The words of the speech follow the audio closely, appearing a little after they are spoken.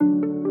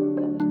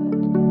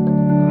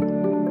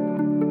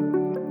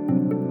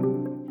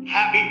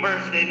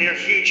birthday near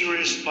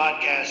Futurist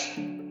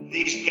podcast.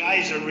 These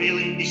guys are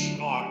really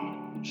smart.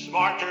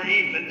 Smarter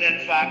even than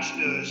Fox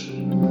News.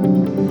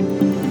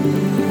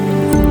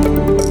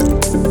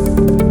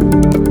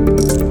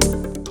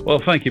 Well,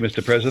 thank you,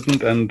 Mr.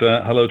 President, and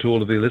hello to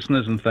all of the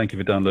listeners, and thank you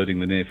for downloading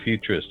The Near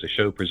Futurist, a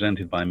show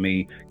presented by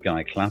me,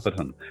 Guy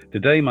Clapperton.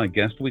 Today, my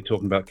guest will be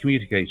talking about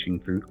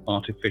communicating through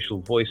artificial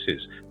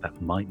voices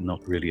that might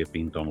not really have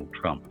been Donald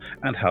Trump,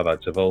 and how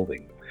that's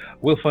evolving.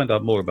 We'll find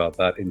out more about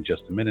that in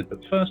just a minute,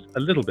 but first,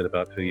 a little bit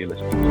about who you're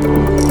listening to.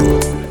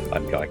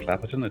 I'm Guy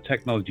Clapperton, a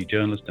technology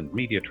journalist and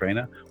media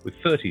trainer with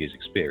 30 years'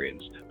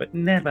 experience. But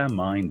never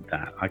mind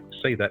that, I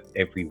say that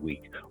every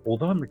week.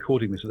 Although I'm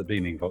recording this at the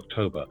beginning of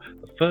October,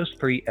 the first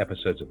 3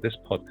 episodes of this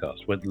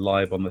podcast went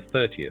live on the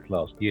 30th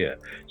last year,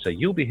 so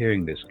you'll be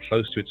hearing this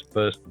close to its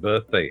first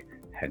birthday,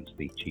 hence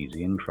the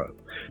cheesy intro.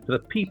 To the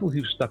people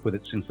who've stuck with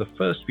it since the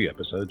first few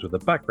episodes with the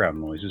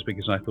background noises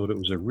because I thought it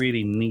was a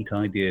really neat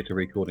idea to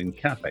record in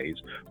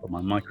cafes, but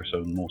my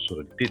microphone more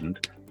sort of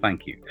didn't,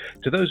 thank you.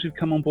 To those who've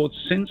come on board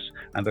since,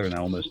 and there are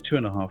now almost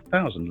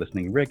 2,500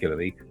 listening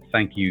regularly,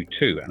 thank you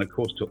too. And of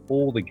course to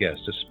all the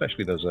guests,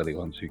 especially those early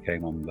ones who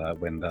came on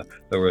when there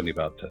were only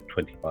about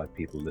 25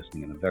 people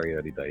listening in the very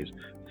early days,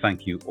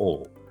 thank you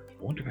all.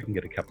 I wonder if I can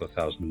get a couple of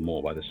thousand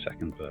more by the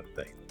second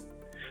birthday.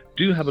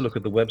 Do have a look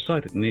at the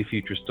website at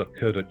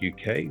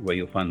nearfuturist.co.uk, where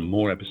you'll find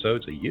more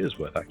episodes, a year's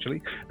worth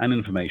actually, and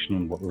information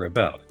on what we're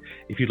about.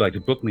 If you'd like to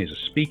book me as a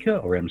speaker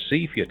or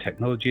MC for your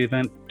technology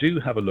event, do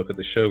have a look at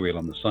the show reel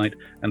on the site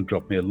and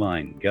drop me a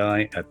line,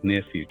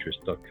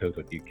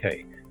 guy@nearfuturist.co.uk.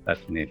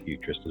 That's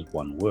nearfuturist as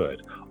one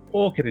word.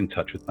 Or get in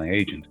touch with my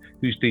agent,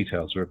 whose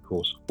details are of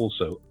course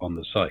also on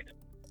the site.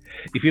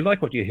 If you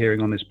like what you're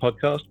hearing on this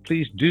podcast,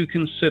 please do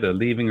consider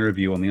leaving a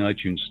review on the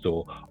iTunes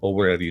store or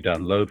wherever you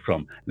download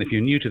from. And if you're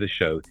new to the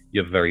show,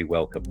 you're very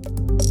welcome.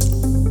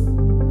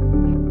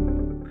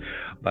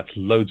 That's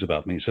loads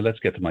about me, so let's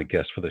get to my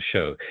guest for the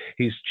show.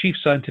 He's Chief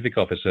Scientific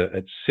Officer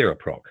at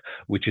Cereproc,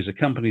 which is a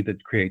company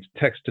that creates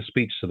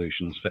text-to-speech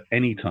solutions for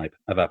any type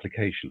of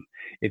application.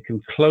 It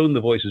can clone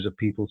the voices of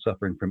people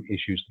suffering from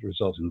issues that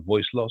result in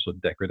voice loss or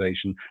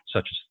degradation,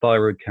 such as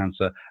thyroid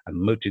cancer and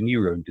motor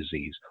neurone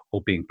disease,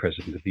 or being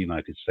President of the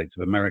United States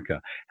of America,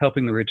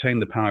 helping them retain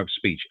the power of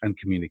speech and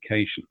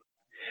communication.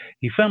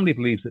 He firmly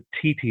believes that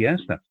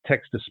TTS, that's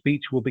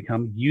text-to-speech, will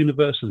become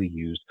universally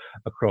used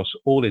across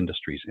all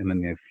industries in the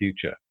near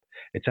future.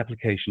 Its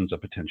applications are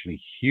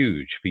potentially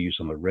huge for use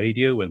on the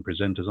radio when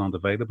presenters aren't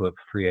available at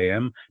 3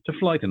 a.m. to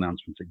flight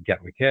announcements at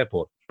Gatwick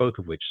Airport, both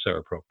of which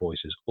Cereproc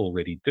voices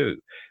already do.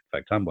 In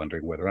fact, I'm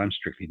wondering whether I'm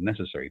strictly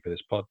necessary for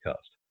this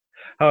podcast.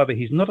 However,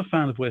 he's not a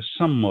fan of where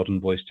some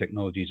modern voice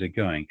technologies are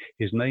going.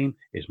 His name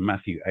is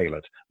Matthew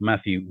Aylett.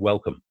 Matthew,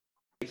 welcome.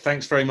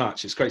 Thanks very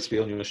much. It's great to be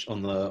on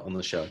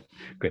the show.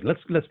 Great.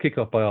 Let's kick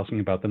off by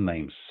asking about the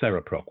name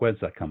Cereproc. Where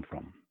does that come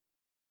from?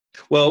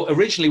 Well,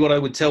 originally what I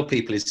would tell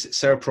people is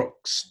Cereproc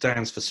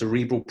stands for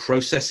cerebral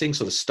processing,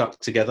 sort of stuck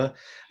together.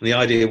 And the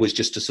idea was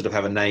just to sort of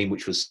have a name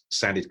which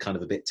sounded kind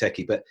of a bit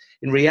techie. But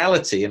in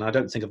reality, and I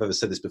don't think I've ever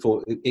said this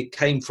before, it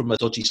came from a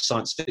dodgy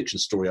science fiction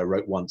story I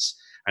wrote once.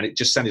 And it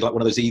just sounded like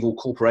one of those evil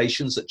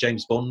corporations that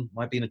James Bond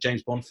might be in a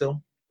James Bond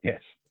film.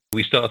 Yes.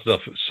 We started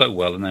off so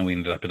well, and then we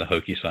ended up in a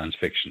hokey science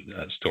fiction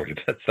story.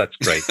 That's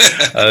great.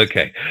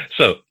 Okay,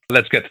 so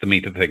let's get to the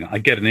meat of the thing. I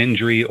get an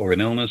injury or an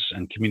illness,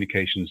 and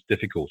communication is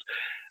difficult.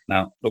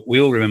 Now, look,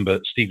 we all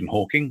remember Stephen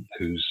Hawking,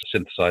 whose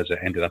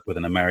synthesizer ended up with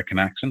an American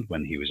accent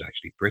when he was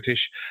actually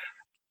British.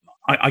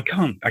 I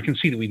can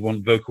see that we'd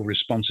want vocal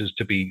responses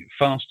to be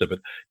faster,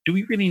 but do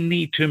we really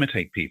need to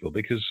imitate people?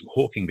 Because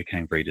Hawking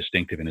became very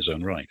distinctive in his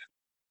own right.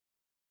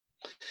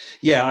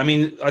 Yeah, I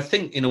mean, I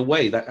think in a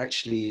way that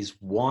actually is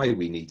why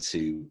we need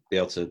to be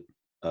able to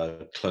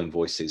clone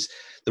voices.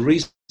 The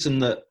reason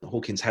that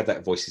Hawkins had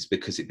that voice is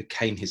because it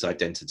became his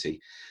identity,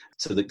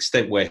 to the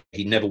extent where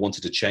he never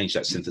wanted to change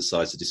that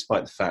synthesizer,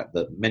 despite the fact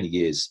that many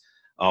years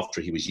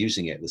after he was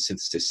using it, the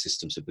synthesis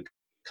systems have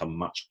become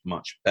much,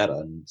 much better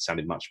and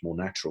sounded much more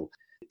natural.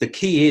 The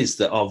key is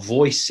that our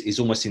voice is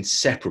almost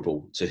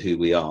inseparable to who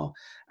we are.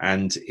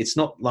 And it's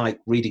not like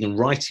reading and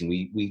writing.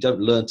 We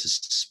don't learn to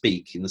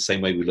speak in the same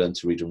way we learn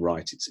to read and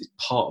write. It's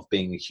part of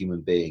being a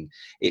human being.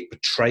 It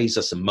portrays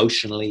us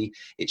emotionally.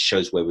 It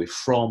shows where we're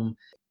from.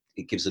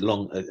 It gives a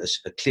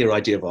clear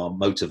idea of our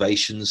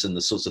motivations and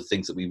the sorts of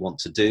things that we want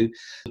to do.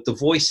 But the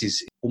voice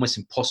is almost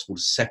impossible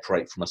to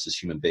separate from us as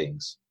human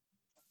beings.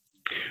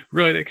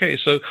 Right. Okay.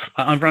 So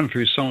I've run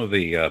through some of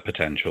the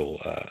potential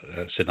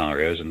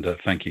scenarios, and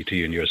thank you to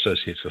you and your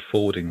associates for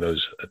forwarding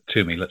those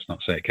to me. Let's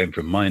not say it came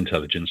from my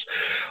intelligence.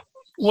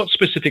 What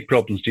specific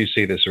problems do you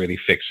see this really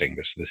fixing,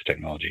 this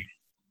technology?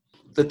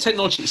 The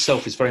technology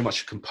itself is very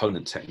much a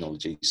component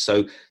technology.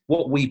 So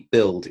what we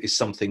build is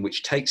something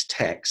which takes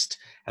text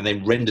and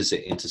then renders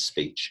it into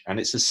speech. And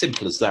it's as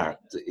simple as that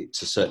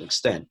to a certain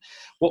extent.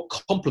 What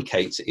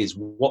complicates it is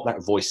what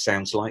that voice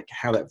sounds like,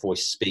 how that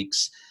voice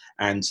speaks,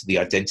 and the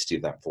identity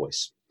of that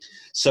voice.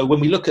 So when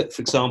we look at,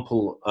 for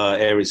example,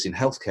 areas in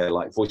healthcare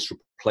like voice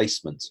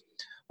replacement,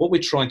 what we're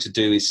trying to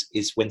do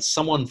is when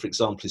someone, for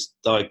example, is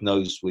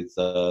diagnosed with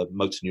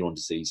motor neuron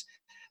disease,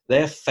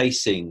 they're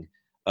facing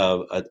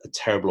a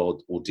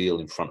terrible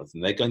ordeal in front of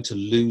them. They're going to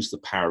lose the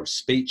power of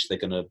speech. They're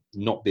going to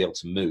not be able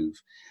to move.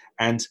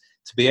 And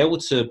to be able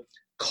to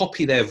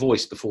copy their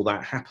voice before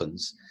that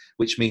happens,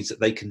 which means that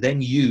they can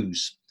then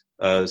use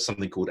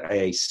something called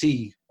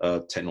AAC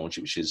technology,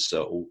 which is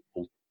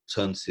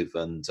alternative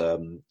and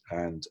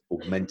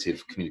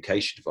augmentative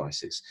communication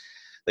devices.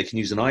 They can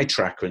use an eye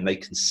tracker and they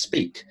can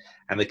speak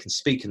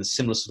in a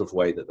similar sort of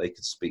way that they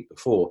could speak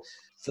before.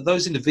 For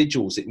those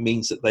individuals, it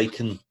means that they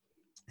can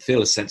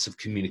feel a sense of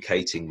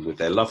communicating with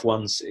their loved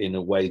ones in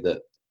a way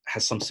that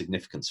has some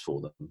significance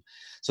for them.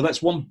 So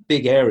that's one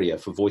big area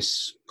for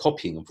voice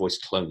copying and voice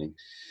cloning.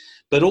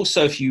 But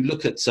also, if you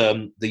look at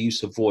the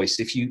use of voice,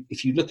 if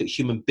you look at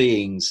human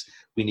beings,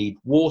 we need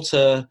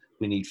water,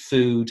 we need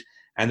food,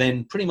 and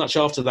then pretty much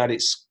after that,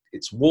 it's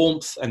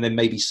warmth, and then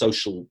maybe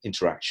social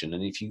interaction.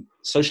 And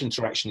social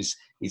interaction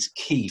is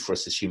key for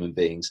us as human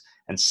beings,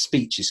 and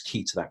speech is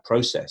key to that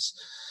process.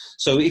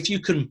 So if you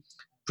can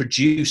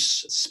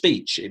produce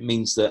speech, it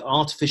means that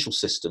artificial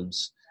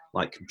systems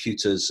like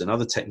computers and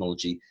other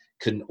technology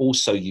can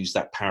also use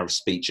that power of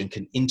speech and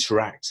can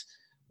interact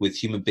with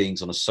human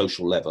beings on a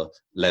social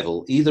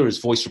level, either as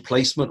voice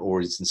replacement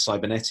or as in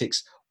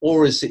cybernetics,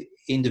 or as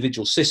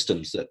individual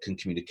systems that can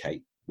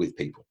communicate with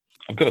people.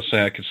 I've got to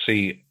say, I could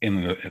see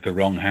in the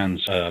wrong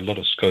hands a lot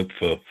of scope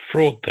for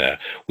fraud there.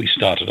 We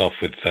started off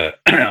with a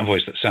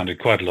voice that sounded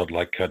quite a lot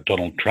like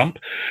Donald Trump.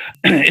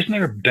 Isn't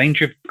there a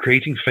danger of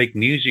creating fake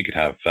news? You could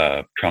have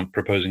Trump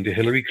proposing to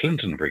Hillary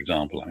Clinton, for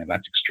example. I mean,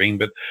 that's extreme,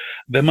 but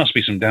there must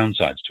be some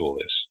downsides to all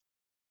this.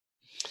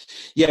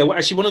 Yeah, well,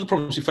 actually, one of the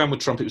problems we found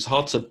with Trump, it was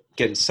hard to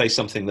get him to say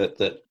something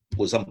that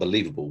was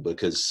unbelievable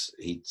because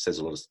he says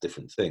a lot of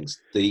different things.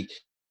 The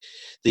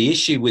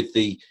issue with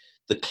the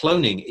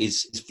cloning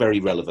is very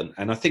relevant.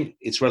 And I think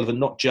it's relevant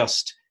not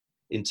just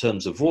in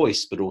terms of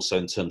voice, but also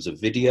in terms of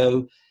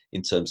video,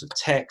 in terms of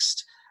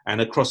text,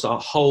 and across our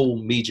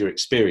whole media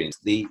experience.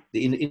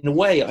 In a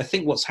way, I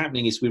think what's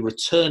happening is we're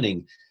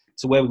returning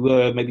to where we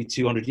were maybe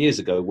 200 years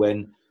ago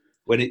when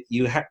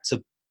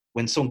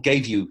someone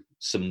gave you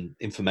some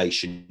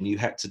information, you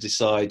had to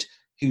decide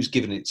who's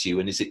given it to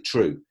you and is it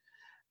true.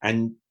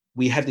 And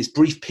we had this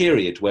brief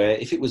period where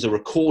if it was a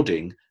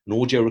recording, an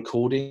audio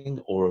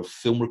recording or a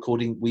film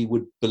recording, we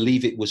would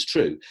believe it was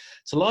true.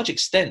 To a large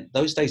extent,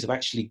 those days have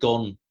actually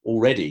gone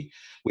already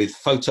with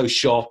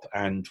Photoshop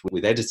and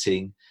with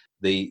editing.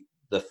 The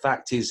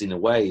fact is, in a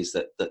way, is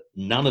that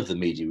none of the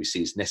media we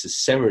see is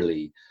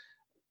necessarily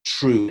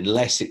true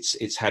unless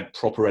it's had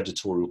proper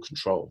editorial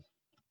control.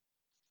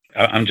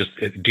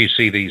 Do you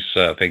see these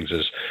things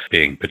as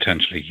being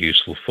potentially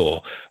useful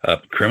for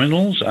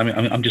criminals? I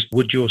mean,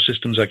 would your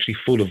systems actually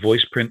fool a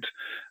voice print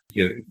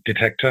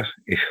detector,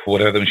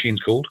 whatever the machine's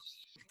called?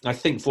 I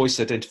think voice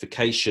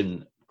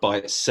identification by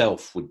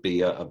itself would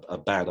be a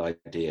bad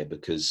idea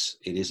because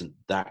it isn't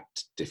that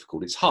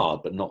difficult. It's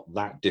hard, but not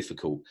that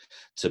difficult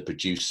to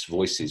produce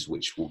voices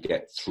which will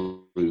get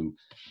through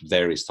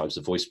various types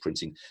of voice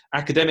printing.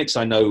 Academics,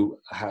 I know,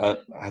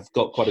 have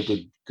got quite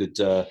a good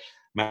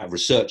amount of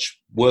research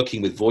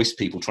working with voice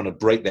people, trying to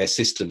break their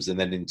systems and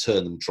then in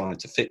turn them trying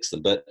to fix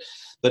them. But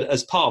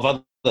as part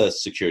of other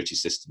security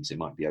systems, it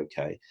might be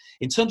okay.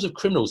 In terms of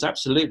criminals,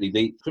 absolutely.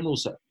 The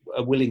criminals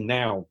are willing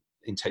now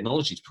in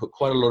technology to put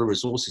quite a lot of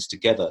resources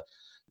together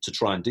to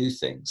try and do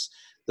things.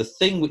 The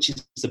thing which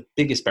is the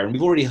biggest barrier, and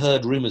we've already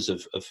heard rumors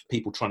of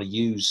people trying to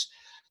use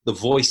the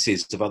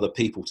voices of other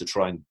people to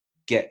try and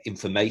get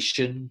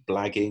information,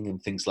 blagging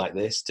and things like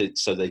this,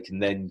 so they can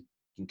then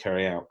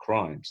carry out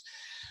crimes.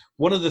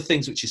 One of the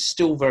things which is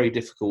still very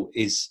difficult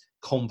is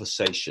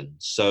conversation.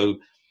 So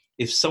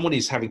if someone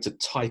is having to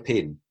type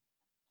in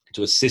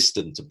to a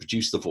system to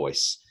produce the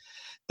voice,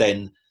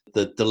 then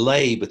the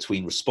delay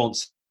between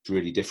responses is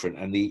really different.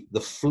 And the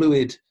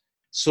fluid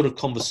sort of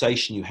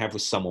conversation you have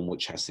with someone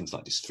which has things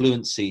like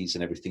disfluencies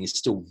and everything is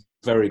still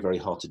very, very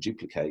hard to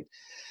duplicate.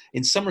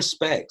 In some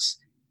respects,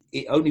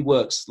 it only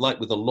works, like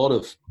with a lot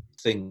of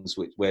things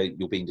where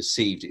you're being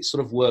deceived, it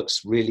sort of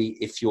works really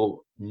if you're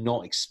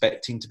not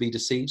expecting to be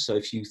deceived. So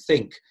if you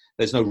think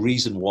there's no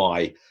reason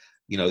why,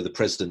 the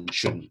president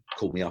shouldn't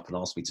call me up and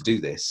ask me to do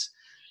this,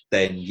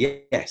 then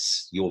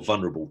yes, you're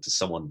vulnerable to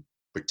someone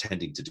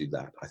pretending to do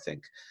that, I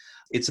think.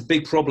 It's a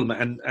big problem.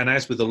 And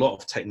as with a lot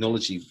of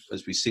technology,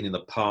 as we've seen in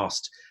the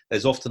past,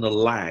 there's often a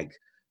lag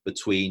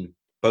between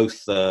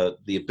both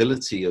the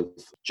ability of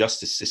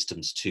justice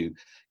systems to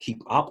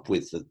keep up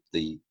with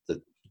the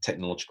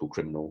technological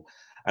criminal,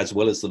 as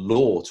well as the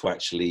law to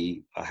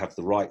actually have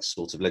the right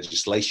sort of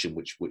legislation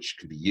which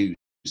can be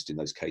used in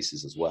those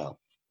cases as well.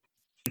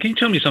 Can you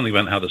tell me something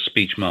about how the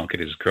speech market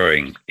is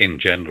growing in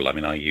general? I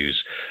mean, I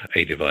use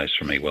a device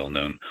from a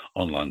well-known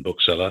online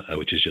bookseller,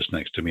 which is just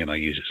next to me, and I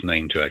use its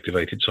name to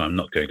activate it, so I'm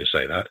not going to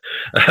say that.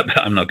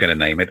 I'm not going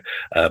to name it,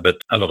 but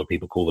a lot of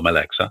people call them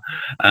Alexa.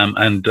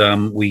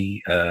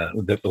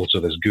 Also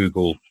there's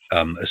Google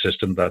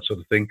Assistant, that sort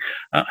of thing.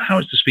 How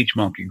is the speech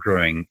market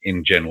growing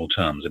in general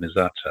terms, and is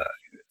that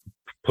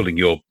pulling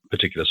your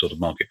particular sort of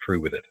market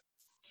through with it?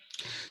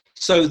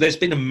 So there's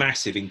been a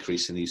massive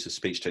increase in the use of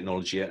speech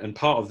technology, and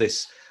part of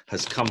this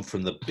has come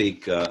from the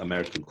big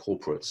American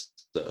corporates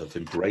that have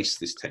embraced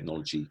this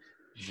technology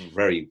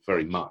very,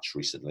 very much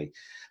recently.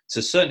 To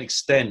a certain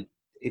extent,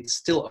 it's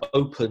still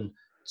open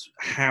to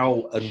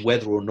how and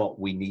whether or not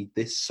we need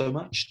this so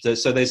much.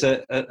 So there's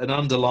an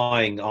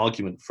underlying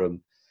argument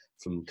from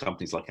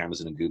companies like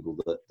Amazon and Google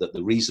that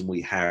the reason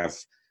we have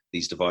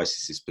these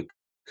devices is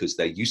because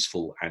they're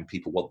useful and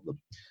people want them.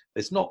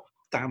 There's not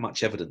that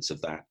much evidence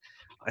of that.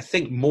 I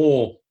think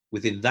more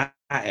within that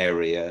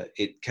area,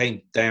 it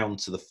came down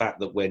to the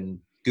fact that when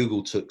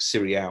Google took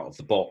Siri out of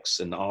the box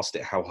and asked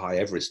it how high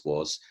Everest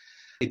was,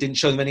 it didn't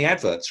show them any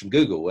adverts from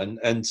Google.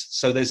 And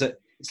so it's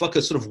like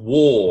a sort of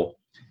war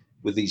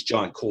with these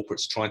giant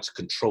corporates trying to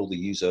control the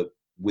user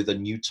with a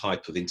new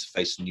type of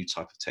interface, a new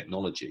type of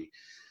technology.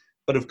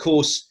 But of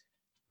course,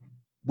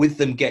 with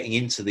them getting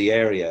into the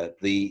area,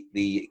 the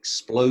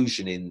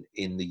explosion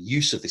in the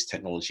use of this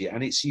technology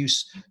and its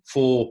use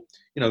for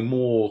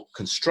more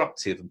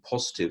constructive and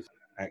positive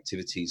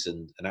activities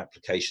and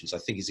applications, I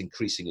think is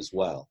increasing as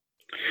well.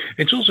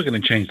 It's also going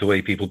to change the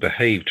way people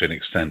behave to an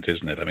extent,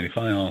 isn't it? I mean, if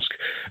I ask,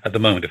 at the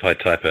moment, if I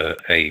type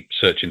a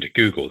search into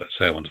Google, let's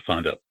say I want to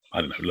find a,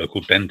 I don't know,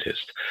 local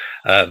dentist,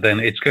 then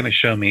it's going to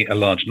show me a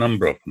large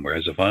number of them.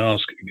 Whereas if I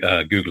ask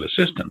Google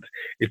Assistant,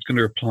 it's going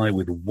to reply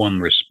with one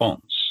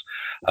response.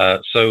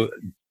 So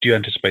do you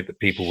anticipate that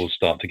people will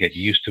start to get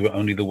used to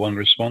only the one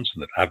response,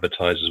 and that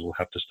advertisers will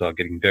have to start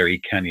getting very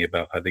canny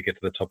about how they get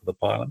to the top of the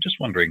pile? I'm just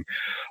wondering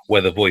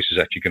whether voice is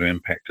actually going to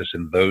impact us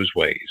in those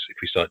ways if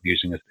we start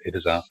using it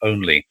as our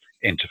only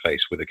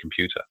interface with a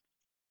computer.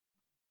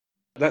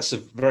 That's a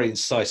very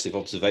incisive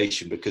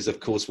observation, because of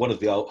course one of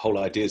the whole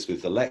ideas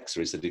with Alexa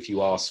is that if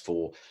you ask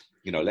for,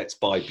 let's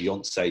buy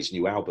Beyonce's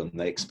new album,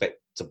 they expect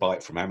to buy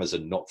it from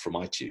Amazon, not from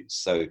iTunes.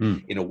 So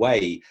in a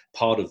way,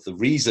 part of the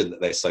reason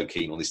that they're so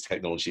keen on this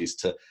technology is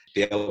to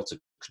be able to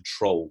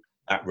control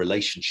that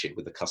relationship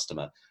with the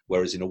customer.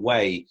 Whereas in a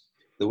way,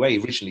 the way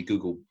originally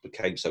Google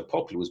became so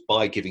popular was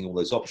by giving all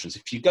those options.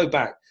 If you go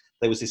back,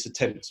 there was this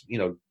attempt,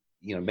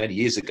 many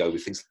years ago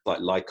with things like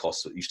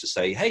Lycos that used to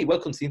say, hey,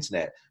 welcome to the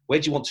internet. Where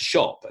do you want to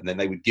shop? And then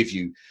they would give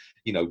you,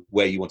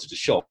 where you wanted to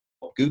shop.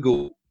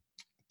 Google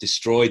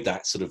destroyed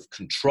that sort of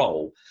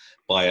control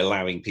by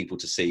allowing people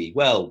to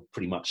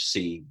pretty much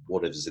see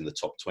whatever's in the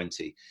top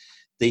 20.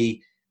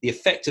 The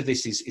effect of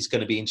this is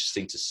going to be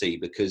interesting to see,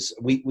 because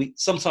we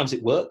sometimes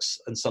it works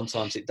and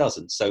sometimes it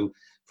doesn't. So,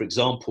 for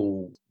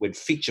example, when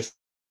feature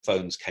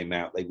phones came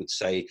out, they would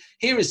say,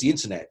 here is the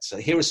internet. So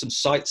here are some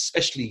sites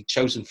specially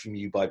chosen from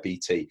you by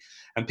BT.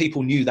 And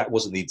people knew that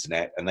wasn't the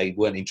internet and they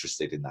weren't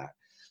interested in that.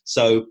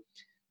 So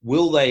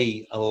will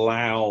they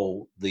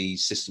allow the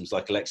systems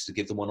like Alexa to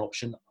give them one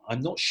option?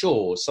 I'm not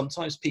sure.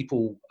 Sometimes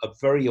people are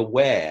very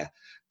aware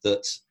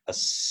that a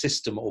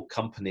system or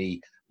company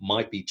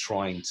might be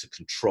trying to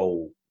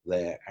control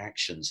their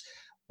actions.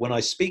 When I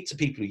speak to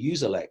people who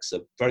use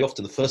Alexa, very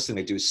often the first thing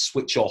they do is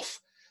switch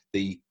off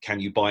the can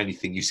you buy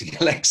anything using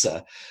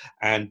Alexa.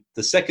 And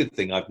the second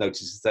thing I've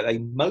noticed is that they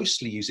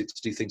mostly use it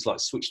to do things like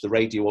switch the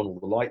radio on or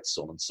the lights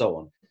on and so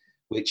on,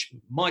 which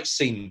might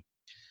seem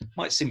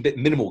a bit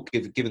minimal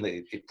given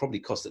that it probably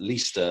cost at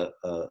least $1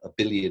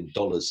 billion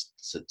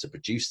to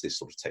produce this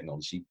sort of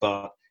technology,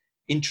 but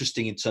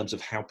interesting in terms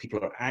of how people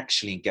are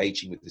actually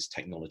engaging with this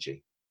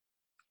technology.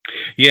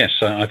 Yes,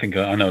 I think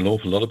I know an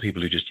awful lot of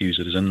people who just use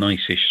it as a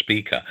nice-ish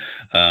speaker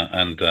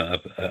and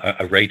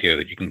a radio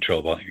that you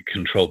control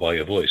by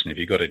your voice. And if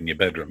you've got it in your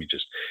bedroom, you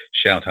just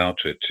shout out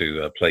to it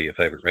to play your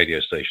favorite radio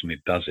station.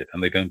 It does it,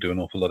 and they don't do an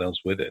awful lot else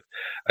with it.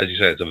 As you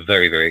say, it's a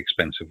very, very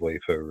expensive way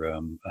for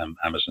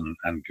Amazon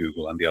and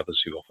Google and the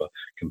others who offer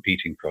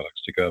competing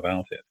products to go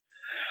about it.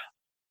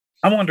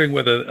 I'm wondering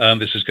whether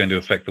this is going to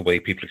affect the way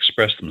people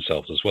express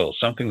themselves as well.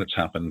 Something that's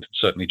happened,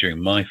 certainly during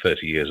my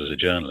 30 years as a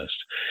journalist,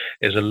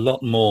 is a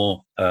lot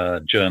more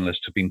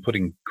journalists have been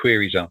putting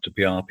queries out to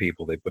PR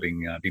people. They've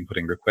been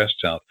putting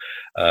requests out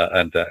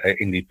and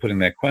indeed putting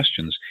their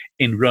questions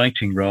in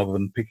writing rather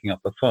than picking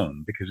up the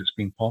phone, because it's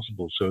been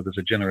possible. So there's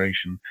a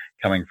generation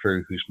coming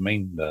through whose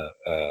main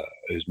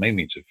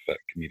means of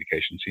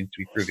communication seems to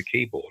be through the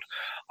keyboard.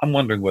 I'm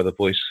wondering whether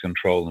voice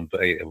control and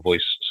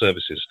voice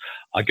services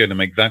are going to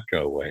make that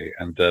go away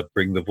and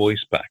bring the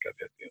voice back.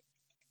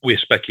 We're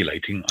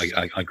speculating,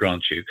 I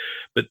grant you,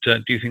 but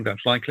do you think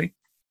that's likely?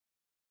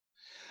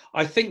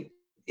 I think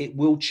it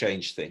will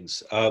change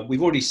things.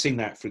 We've already seen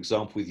that, for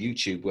example, with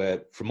YouTube,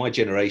 where from my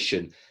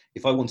generation,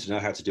 if I wanted to know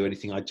how to do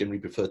anything, I generally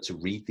prefer to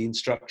read the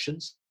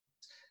instructions.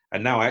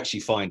 And now I actually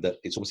find that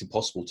it's almost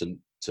impossible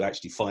to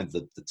actually find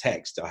the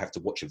text. I have to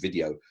watch a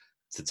video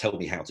to tell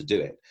me how to do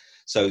it.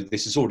 So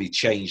this has already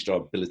changed our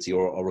ability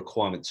or our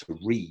requirement to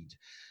read.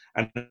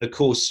 And of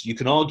course, you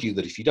can argue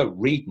that if you don't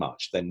read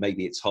much, then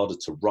maybe it's harder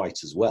to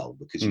write as well,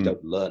 because you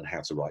don't learn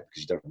how to write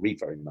because you don't read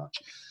very much.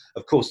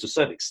 Of course, to a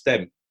certain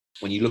extent,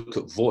 when you look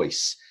at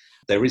voice,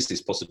 there is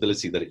this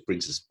possibility that it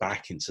brings us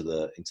back into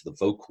the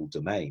vocal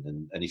domain.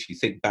 And if you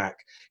think back,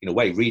 in a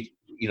way,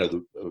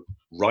 the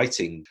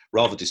writing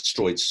rather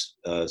destroyed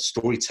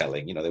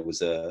storytelling. There was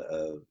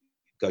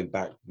going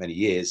back many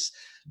years,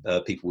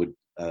 people would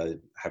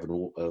have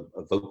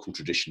a vocal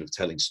tradition of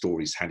telling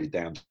stories handed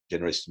down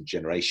generation to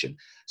generation.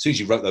 As soon as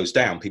you wrote those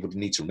down, people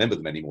didn't need to remember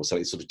them anymore. So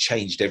it sort of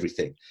changed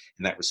everything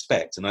in that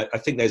respect. And I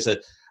think there's a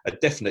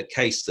definite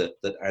case that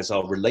as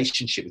our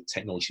relationship with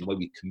technology and the way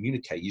we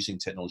communicate using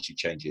technology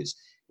changes,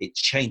 it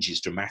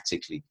changes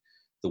dramatically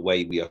the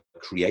way we are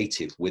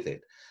creative with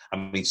it. I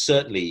mean,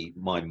 certainly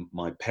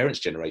my parents'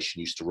 generation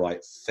used to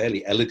write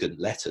fairly elegant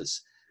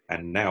letters,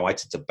 and now I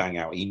tend to bang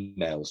out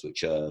emails,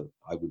 which are,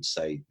 I would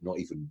say, not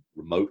even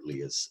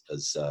remotely as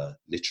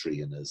literary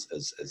and as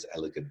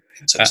elegant.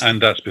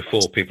 And that's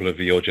before people of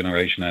your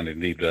generation, and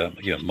indeed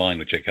mine,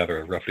 which I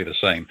gather are roughly the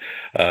same.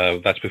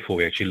 That's before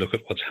we actually look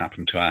at what's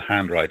happened to our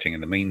handwriting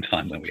in the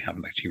meantime, when we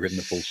haven't actually written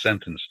a full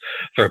sentence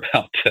for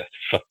about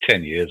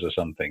 10 years or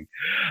something.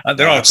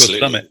 There are, of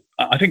course,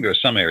 I think there are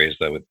some areas,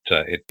 though,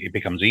 it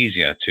becomes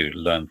easier to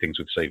learn things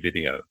with, say,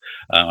 video.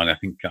 And I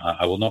think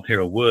I will not hear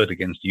a word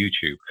against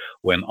YouTube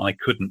when I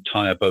couldn't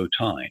tie a bow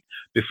tie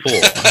before.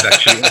 I'd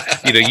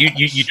actually,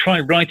 you try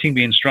writing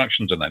the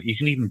instructions on that. You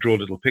can even draw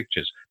little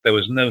pictures. There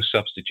was no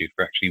substitute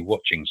for actually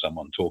watching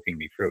someone talking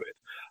me through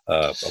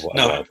it.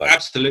 No,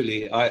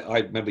 absolutely. I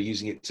remember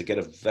using it to get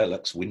a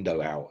Velux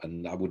window out,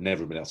 and I would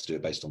never have been able to do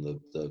it based on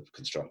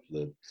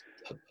the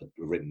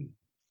written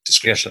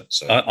description. Yes,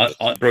 so,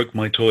 I broke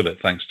my toilet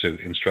thanks to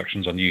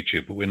instructions on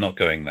YouTube, but we're not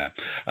going there.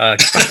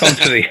 Back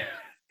onto the...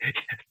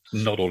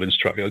 Not all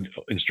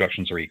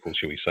instructions are equal,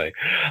 shall we say.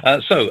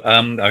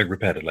 I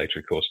repaired it later,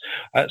 of course.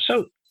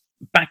 So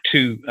back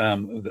to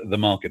the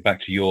market,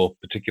 back to your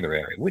particular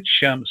area. Which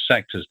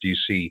sectors do you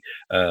see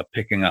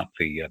picking up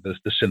the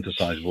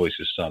synthesized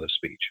voices style of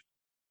speech?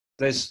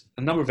 There's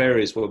a number of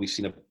areas where we've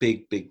seen a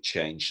big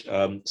change.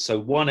 So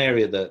one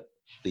area that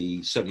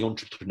certainly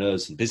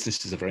entrepreneurs and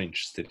businesses are very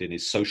interested in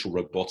is social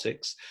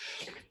robotics.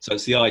 So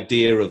it's the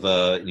idea of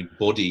an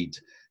embodied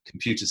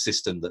computer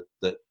system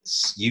that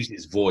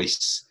uses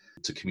voice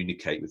to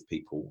communicate with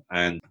people.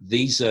 And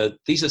these are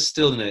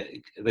still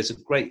there's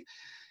a great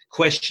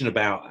question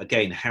about,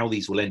 again, how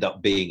these will end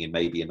up being in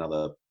maybe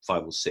another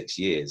 5 or 6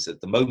 years.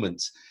 At the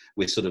moment,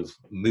 we're sort of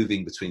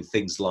moving between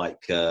things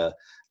like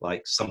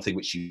something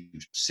which you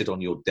sit on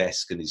your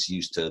desk and is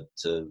used to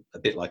a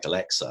bit like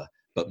Alexa,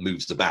 but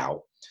moves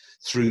about,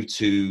 through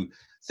to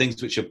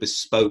things which are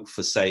bespoke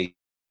for, say,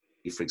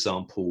 for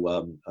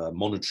example,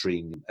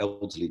 monitoring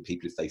elderly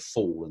people if they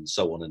fall and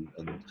so on,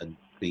 and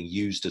being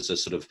used as a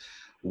sort of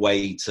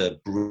way to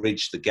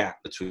bridge the gap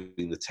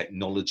between the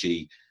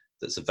technology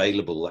that's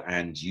available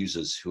and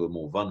users who are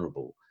more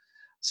vulnerable.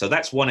 So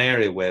that's one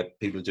area where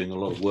people are doing a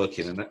lot of work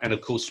in. And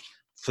of course,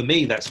 for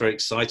me, that's very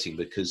exciting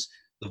because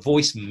the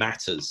voice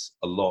matters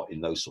a lot in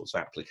those sorts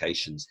of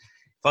applications.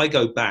 If I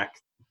go back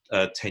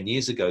 10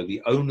 years ago,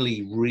 the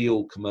only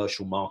real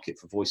commercial market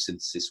for voice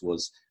synthesis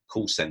was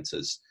call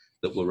centers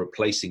that were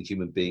replacing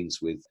human beings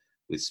with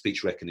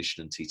speech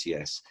recognition and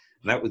TTS.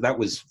 And that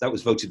was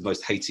voted the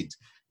most hated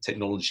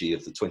technology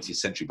of the 20th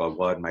century by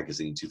Wired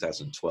magazine in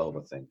 2012, I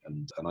think.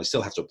 And I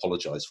still have to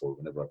apologize for it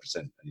whenever I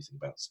present anything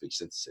about speech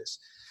synthesis.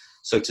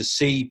 So to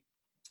see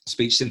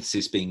speech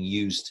synthesis being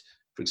used,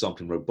 for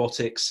example, in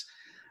robotics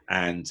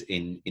and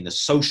in a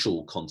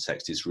social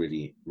context is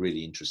really,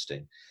 really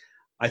interesting.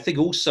 I think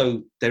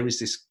also there is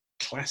this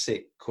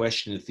classic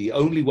question of the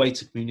only way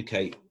to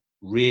communicate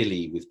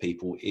really with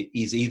people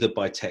is either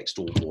by text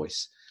or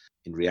voice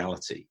in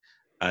reality.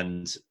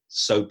 And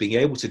so being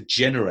able to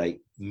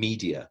generate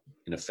media,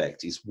 in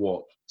effect, is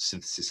what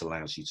synthesis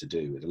allows you to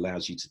do. It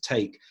allows you to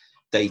take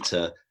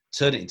data,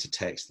 turn it into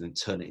text, and then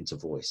turn it into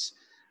voice.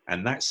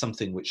 And that's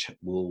something which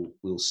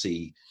we'll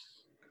see,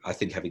 I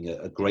think, having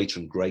a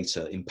greater and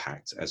greater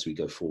impact as we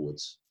go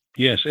forwards.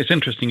 Yes, it's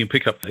interesting you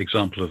pick up the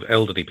example of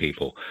elderly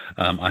people.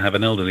 I have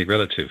an elderly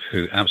relative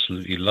who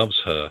absolutely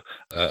loves her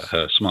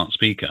smart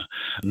speaker,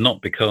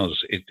 not because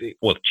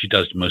she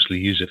does mostly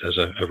use it as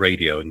a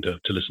radio and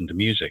to listen to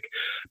music,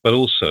 but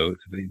also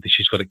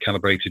she's got it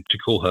calibrated to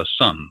call her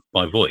son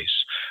by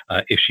voice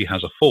if she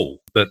has a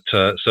fall. But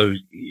so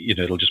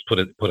it'll just put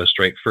her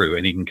straight through,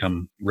 and he can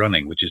come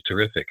running, which is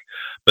terrific.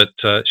 But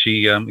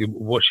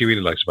what she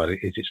really likes about it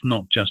is it's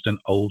not just an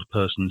old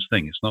person's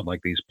thing. It's not like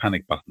these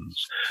panic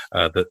buttons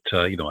that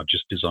I've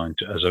just designed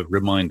as a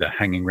reminder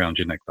hanging around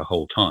your neck the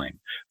whole time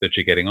that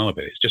you're getting on a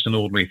bit. It's just an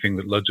ordinary thing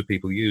that loads of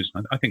people use.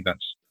 And I think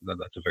that's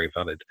a very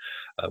valid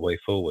way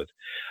forward.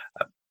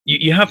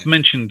 You have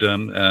mentioned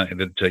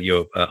that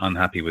you're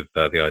unhappy with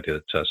the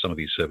idea that some of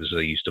these services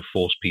are used to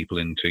force people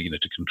into,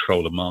 to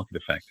control a market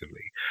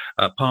effectively.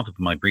 Part of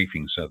my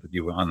briefing said that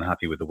you were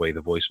unhappy with the way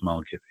the voice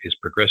market is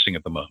progressing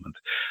at the moment.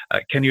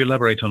 Can you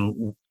elaborate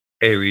on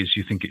areas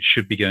you think it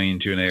should be going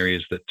into and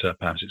areas that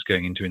perhaps it's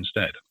going into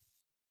instead?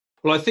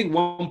 Well, I think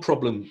one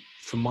problem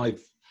from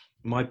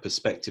my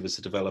perspective as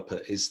a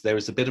developer is there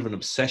is a bit of an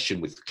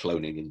obsession with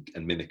cloning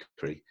and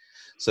mimicry.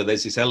 So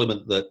there's this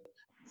element that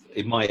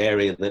in my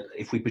area that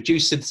if we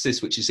produce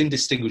synthesis which is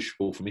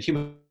indistinguishable from a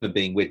human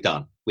being, we're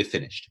done, we're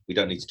finished, we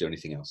don't need to do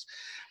anything else.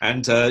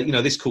 And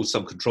this caused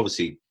some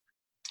controversy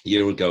a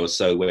year ago or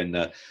so when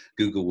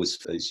Google was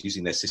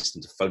using their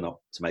system to phone up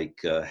to make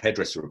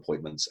hairdresser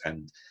appointments,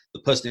 and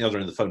the person on the other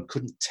end of the phone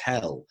couldn't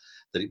tell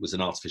that it was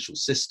an artificial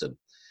system.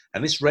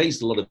 And this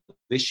raised a lot of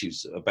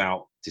issues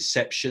about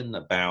deception,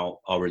 about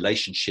our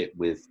relationship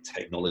with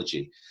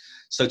technology.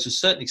 So to a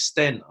certain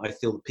extent, I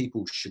feel that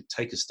people should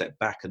take a step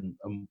back and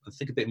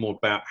think a bit more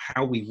about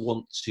how we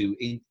want to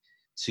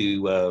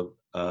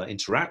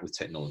interact with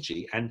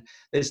technology. And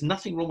there's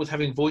nothing wrong with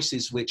having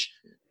voices which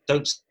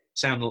don't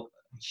sound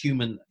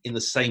human in the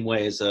same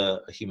way as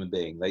a human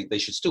being. They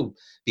should still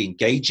be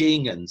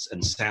engaging and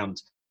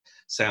sound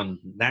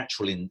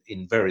natural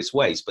in various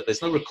ways, but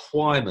there's no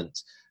requirement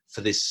for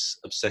this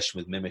obsession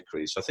with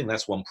mimicry. So I think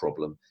that's one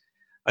problem.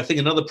 I think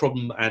another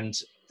problem, and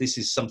this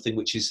is something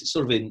which is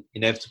sort of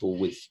inevitable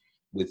with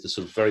the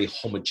sort of very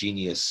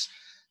homogeneous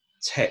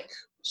tech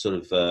sort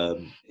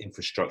of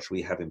infrastructure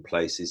we have in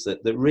place, is that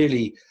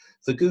really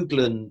for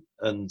Google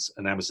and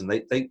Amazon,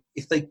 they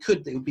if they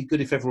could, it would be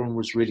good if everyone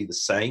was really the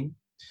same.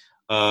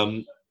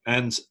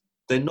 And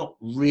they're not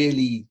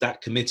really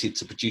that committed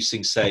to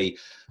producing, say,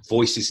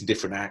 voices in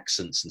different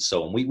accents and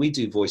so on. We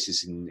do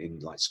voices in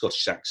like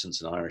Scottish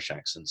accents and Irish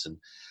accents. And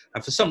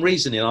for some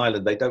reason in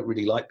Ireland, they don't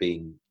really like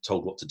being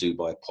told what to do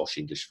by a posh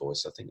English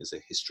voice. I think there's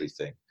a history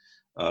thing.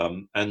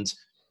 And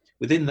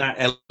within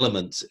that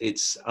element,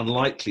 it's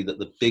unlikely that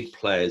the big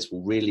players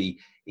will really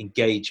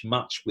engage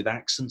much with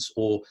accents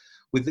or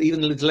with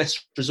even less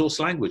resource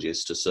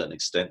languages to a certain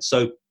extent.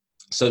 So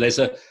there's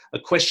a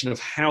question of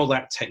how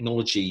that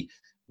technology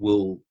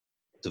will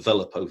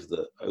develop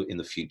in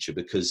the future,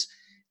 because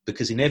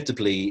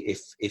inevitably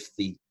if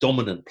the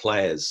dominant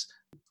players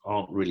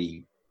aren't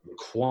really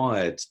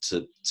required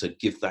to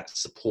give that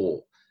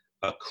support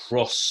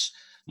across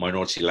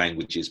minority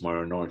languages,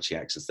 minority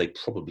accents, they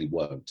probably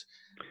won't.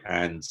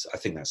 And I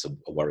think that's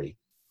a worry.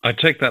 I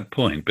take that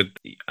point, but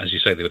as you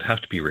say, they would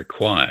have to be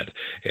required.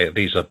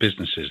 These are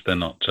businesses, they're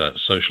not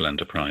social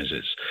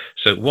enterprises.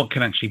 So what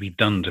can actually be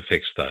done to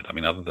fix that? I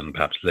mean, other than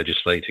perhaps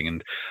legislating,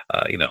 and,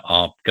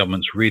 are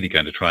governments really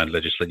going to try and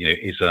legislate?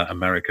 Is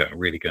America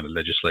really going to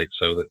legislate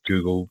so that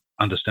Google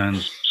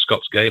understands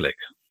Scots Gaelic?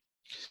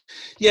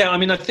 Yeah, I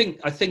mean, I think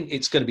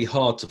it's going to be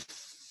hard to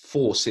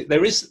force it.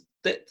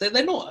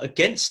 They're not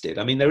against it.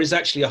 I mean, there is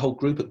actually a whole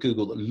group at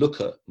Google that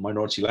look at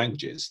minority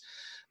languages.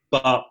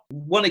 But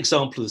one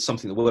example of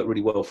something that worked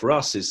really well for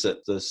us is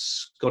that the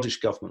Scottish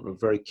government were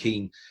very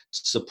keen to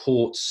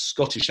support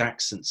Scottish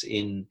accents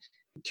in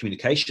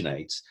communication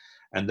aids,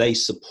 and they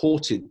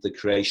supported the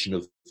creation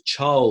of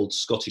child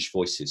Scottish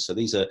voices. So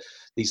these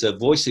are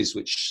voices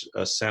which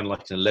sound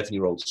like an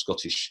 11-year-old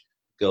Scottish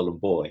girl and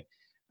boy.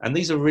 And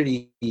these are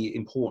really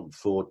important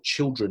for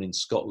children in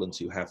Scotland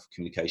who have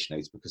communication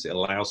aids, because it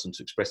allows them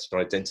to express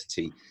their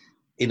identity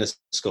in a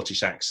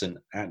Scottish accent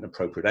at an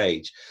appropriate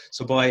age.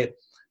 So by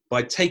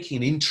taking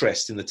an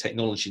interest in the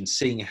technology and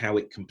seeing how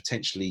it can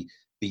potentially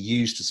be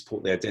used to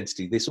support their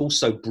identity, this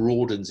also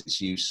broadens its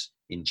use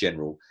in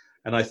general.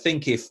 And I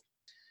think if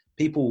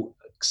people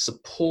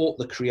support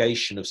the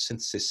creation of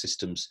synthesis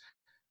systems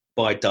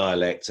by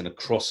dialect and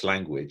across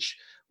language,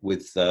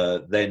 with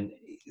then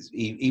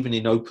even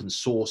in open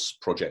source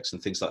projects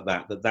and things like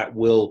that, that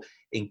will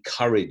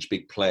encourage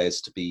big players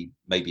to be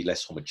maybe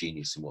less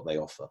homogeneous in what they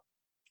offer.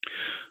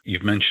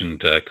 You've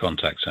mentioned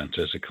contact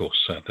centres. Of course,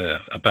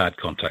 a bad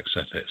contact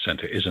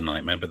centre is a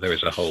nightmare, but there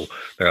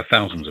are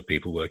thousands of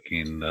people working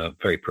in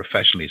very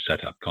professionally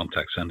set up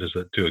contact centres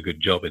that do a good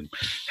job in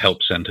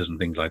help centres and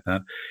things like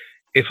that.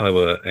 If I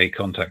were a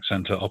contact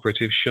centre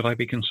operative, should I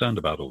be concerned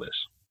about all this?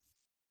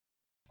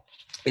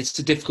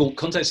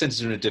 Contact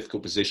centres are in a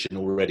difficult position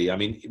already. I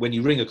mean, when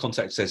you ring a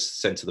contact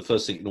centre, the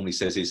first thing it normally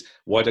says is,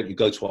 why don't you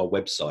go to our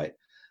website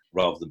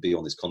rather than be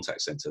on this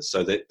contact centre?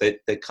 So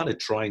they're kind of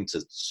trying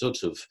to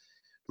sort of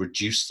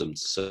reduce them to a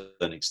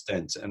certain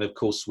extent. And of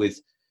course,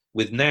 with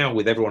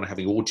everyone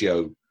having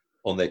audio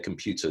on their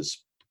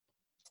computers,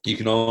 you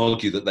can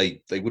argue that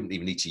they wouldn't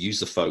even need to use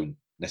the phone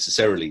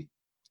necessarily.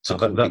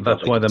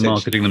 That's why they're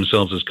marketing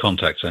themselves as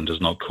contact centres,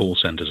 not call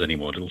centres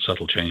anymore. A little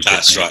subtle change.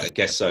 That's right, I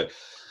guess so.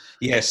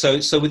 Yeah,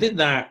 so within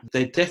that,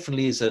 there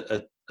definitely is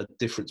a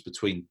difference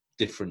between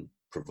different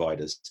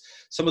providers.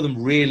 Some of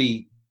them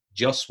really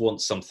just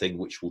want something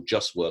which will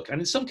just work, and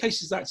in some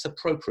cases that's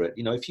appropriate.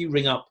 If you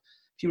ring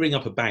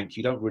up a bank,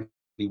 you don't really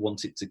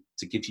want it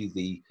to give you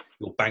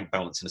your bank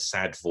balance in a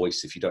sad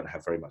voice if you don't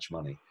have very much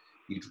money.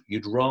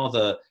 You'd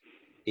rather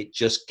it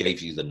just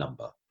gave you the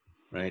number,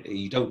 right?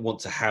 You don't want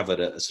to have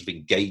a sort of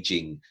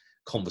engaging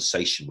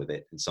conversation with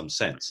it in some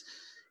sense.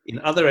 In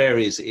other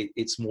areas,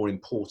 it's more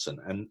important.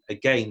 And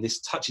again,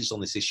 this touches on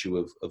this issue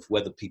of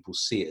whether people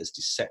see it as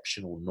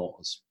deception or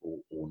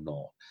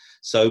not.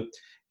 So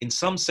in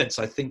some sense,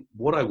 I think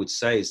what I would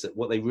say is that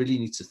what they really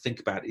need to think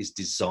about is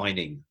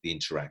designing the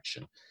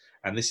interaction.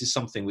 And this is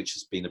something which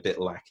has been a bit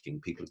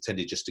lacking. People have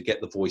tended just to get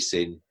the voice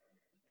in,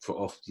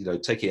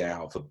 take it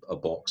out of a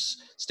box,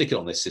 stick it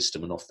on their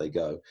system, and off they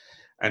go.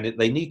 And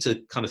they need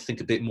to kind of think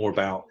a bit more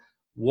about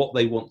what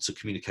they want to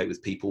communicate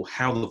with people,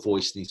 how the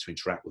voice needs to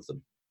interact with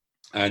them.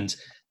 And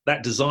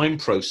that design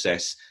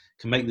process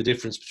can make the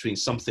difference between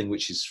something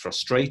which is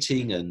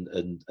frustrating and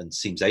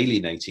seems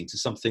alienating to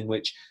something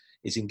which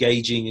is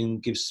engaging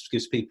and gives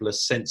people a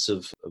sense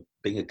of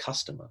being a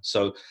customer.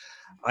 So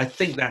I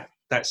think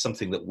that's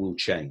something that will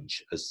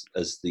change as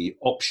the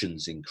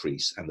options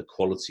increase and the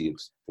quality of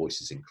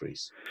voices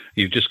increase.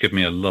 You've just given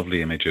me a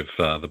lovely image of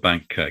the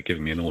bank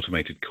giving me an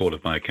automated call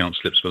if my account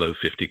slips below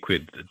 50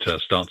 quid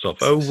that starts off,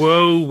 "Oh,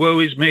 woe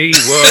is me,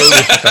 woe."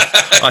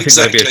 I think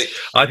that'd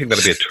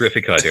be a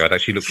terrific idea. I'd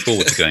actually look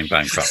forward to going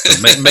bankrupt. So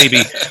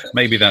maybe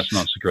that's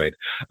not so great.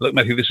 Look,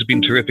 Matthew, this has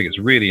been terrific. It's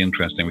really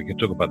interesting. We could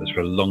talk about this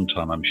for a long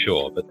time, I'm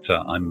sure, but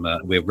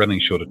we're running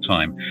short of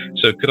time.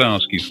 So could I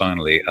ask you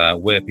finally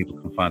where people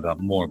can find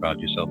out more about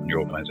yourself and your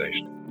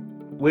organisation?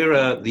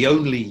 We're the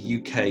only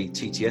UK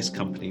TTS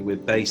company. We're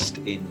based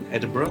in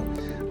Edinburgh,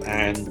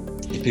 and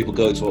if people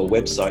go to our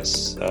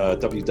websites,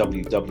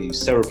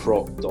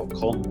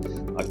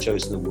 www.cereproc.com, I've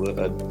chosen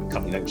a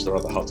company name which is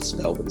rather hard to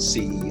spell, but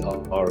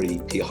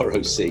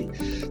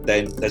CEREPROC.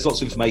 Then there's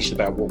lots of information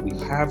about what we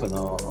have and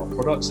our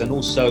products, and we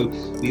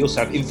also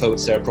have info at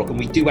Cereproc, and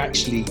we do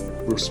actually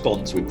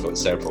respond to info at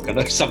Cereproc. I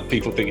know some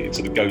people think it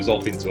sort of goes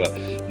off into a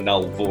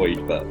null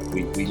void, but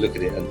we look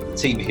at it, and the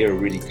team here are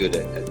really good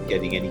at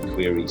getting any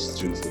queries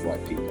through to the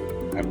right people.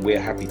 And we're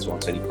happy to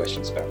answer any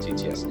questions about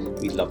TTS.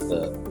 We love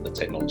the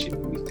technology,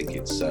 and we think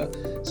it's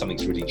something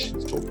that's really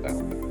interesting to talk about.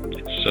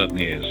 It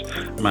certainly is.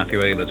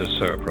 Matthew Aylett of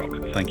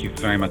Cereproc, thank you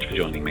very much for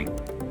joining me.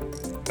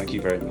 Thank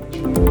you very much.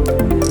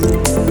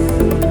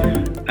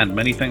 And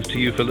many thanks to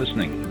you for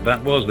listening.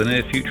 That was the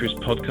Near Futurist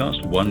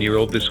podcast, 1 year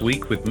old this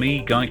week, with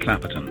me, Guy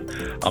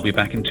Clapperton. I'll be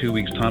back in 2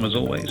 weeks' time as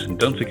always, and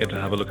don't forget to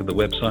have a look at the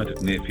website at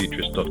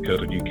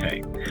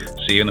nearfuturist.co.uk.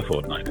 See you in a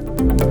fortnight.